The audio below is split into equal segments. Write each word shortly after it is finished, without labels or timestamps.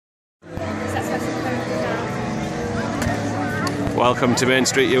Welcome to Main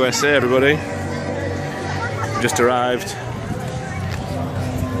Street USA, everybody. Just arrived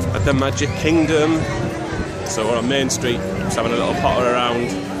at the Magic Kingdom. So we're on Main Street, just having a little potter around.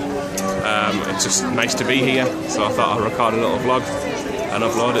 It's just nice to be here, so I thought I'd record a little vlog and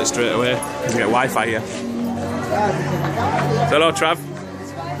upload it straight away. You can get Wi-Fi here. So hello, Trav.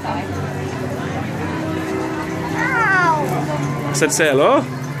 I said say hello.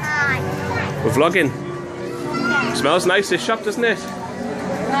 Hi. We're vlogging. Smells nice, this shop, doesn't it?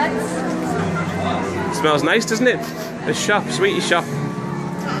 Smells nice, doesn't it? This shop, sweetie shop.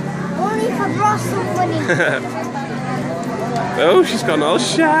 Only for Brussels bunny. Oh, she's gone all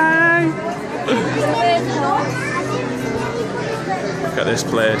shy. Look at this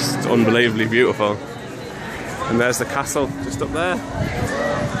place, it's unbelievably beautiful. And there's the castle, just up there.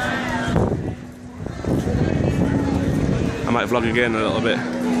 I might vlog again a little bit.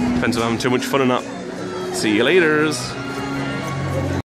 Depends if I'm having too much fun or not. See you later.